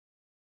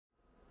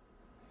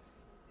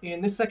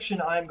In this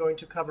section, I'm going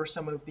to cover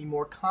some of the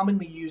more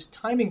commonly used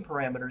timing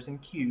parameters in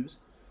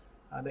queues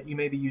that you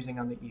may be using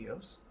on the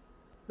EOS.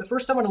 The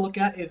first I want to look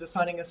at is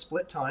assigning a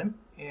split time,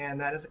 and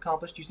that is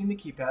accomplished using the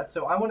keypad.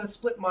 So I want to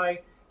split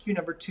my queue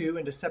number 2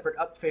 into separate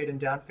up fade and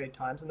down fade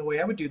times, and the way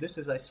I would do this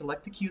is I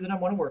select the queue that I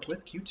want to work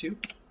with, Q2,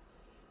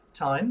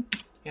 time,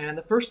 and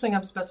the first thing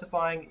I'm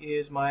specifying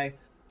is my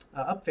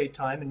up fade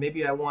time, and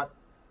maybe I want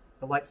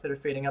the lights that are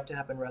fading up to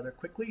happen rather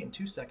quickly in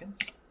 2 seconds.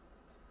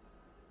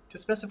 To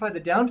specify the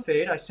down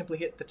fade, I simply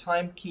hit the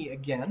time key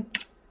again.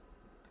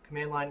 The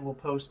command line will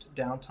post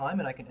downtime,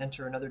 and I can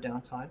enter another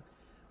downtime,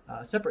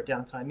 separate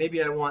downtime.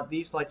 Maybe I want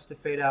these lights to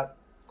fade out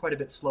quite a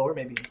bit slower,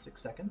 maybe in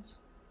 6 seconds.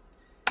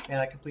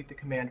 And I complete the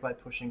command by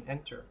pushing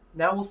enter.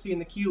 Now we'll see in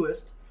the queue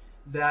list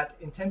that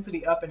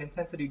intensity up and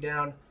intensity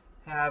down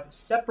have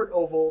separate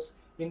ovals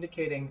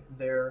indicating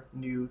their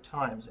new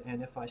times.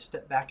 And if I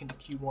step back into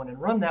Q1 and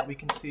run that, we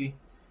can see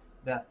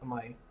that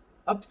my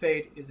up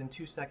fade is in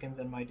 2 seconds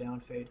and my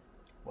down fade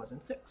was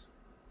in 6.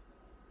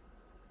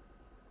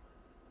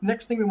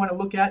 Next thing we want to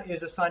look at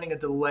is assigning a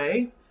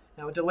delay.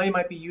 Now a delay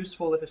might be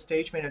useful if a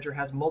stage manager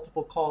has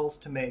multiple calls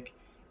to make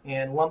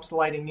and lumps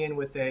lighting in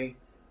with a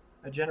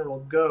general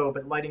go,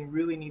 but lighting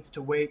really needs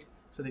to wait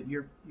so that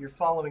you're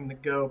following the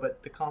go,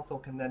 but the console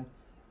can then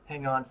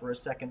hang on for a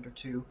second or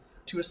two.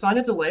 To assign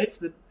a delay,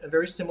 it's a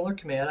very similar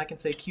command. I can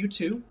say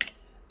Q2,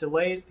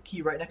 delay is the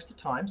key right next to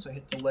time, so I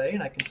hit delay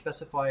and I can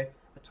specify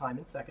a time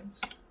in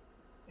seconds.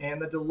 And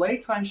the delay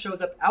time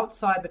shows up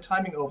outside the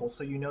timing oval,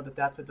 so you know that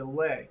that's a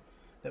delay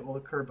that will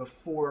occur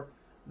before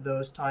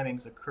those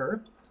timings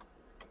occur.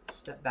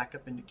 Step back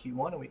up into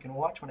Q1 and we can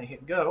watch when I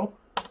hit go.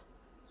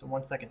 So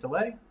 1 second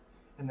delay,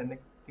 and then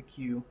the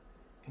queue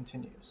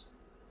continues.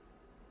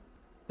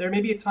 There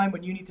may be a time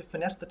when you need to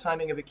finesse the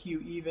timing of a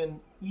queue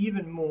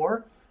even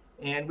more,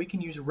 and we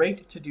can use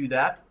rate to do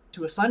that.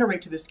 To assign a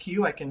rate to this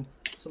queue, I can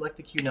select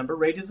the queue number.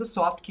 Rate is a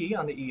soft key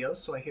on the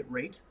EOS, so I hit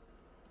rate.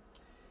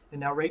 And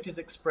now rate is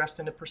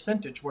expressed in a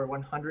percentage where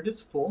 100 is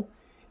full.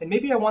 And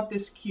maybe I want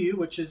this queue,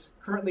 which is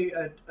currently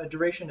a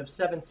duration of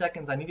 7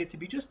 seconds, I need it to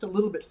be just a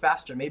little bit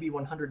faster, maybe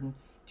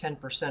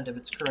 110% of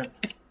its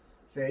current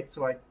fade.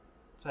 So I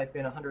type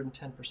in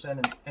 110%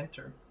 and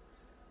enter.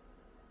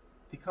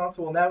 The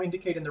console will now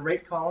indicate in the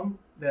rate column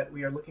that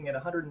we are looking at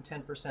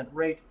 110%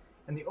 rate,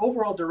 and the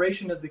overall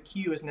duration of the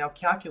queue is now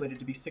calculated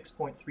to be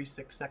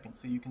 6.36 seconds.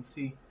 So you can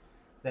see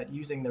that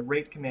using the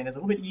rate command is a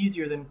little bit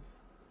easier than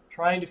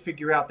trying to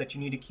figure out that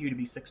you need a queue to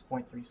be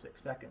 6.36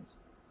 seconds.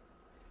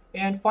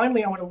 And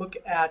finally, I want to look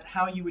at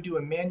how you would do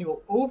a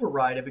manual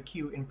override of a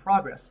queue in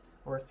progress,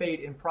 or a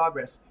fade in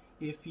progress,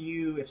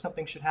 if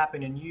something should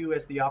happen and you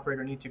as the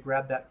operator need to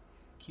grab that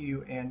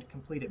queue and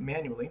complete it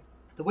manually.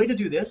 The way to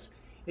do this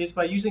is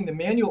by using the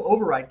manual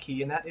override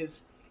key, and that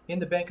is in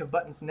the bank of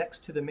buttons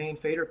next to the main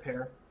fader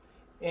pair.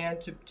 And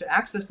to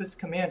access this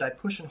command, I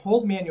push and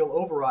hold manual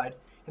override,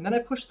 and then I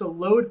push the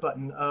load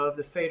button of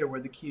the fader where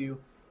the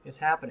queue is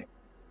happening.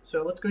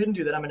 So let's go ahead and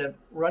do that. I'm going to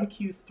run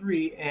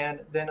Q3,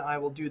 and then I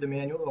will do the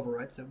manual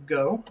override. So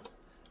go,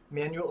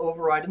 manual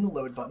override in the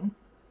load button,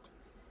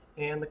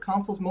 and the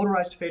console's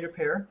motorized fader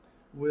pair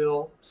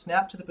will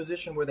snap to the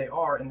position where they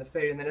are in the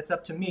fade, and then it's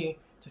up to me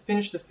to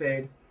finish the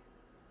fade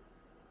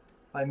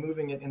by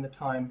moving it in the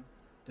time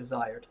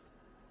desired.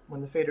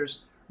 When the faders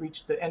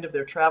reach the end of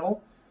their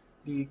travel,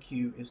 the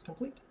queue is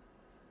complete.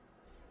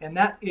 And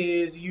that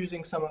is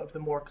using some of the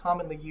more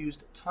commonly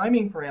used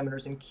timing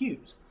parameters in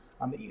queues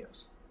on the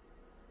EOS.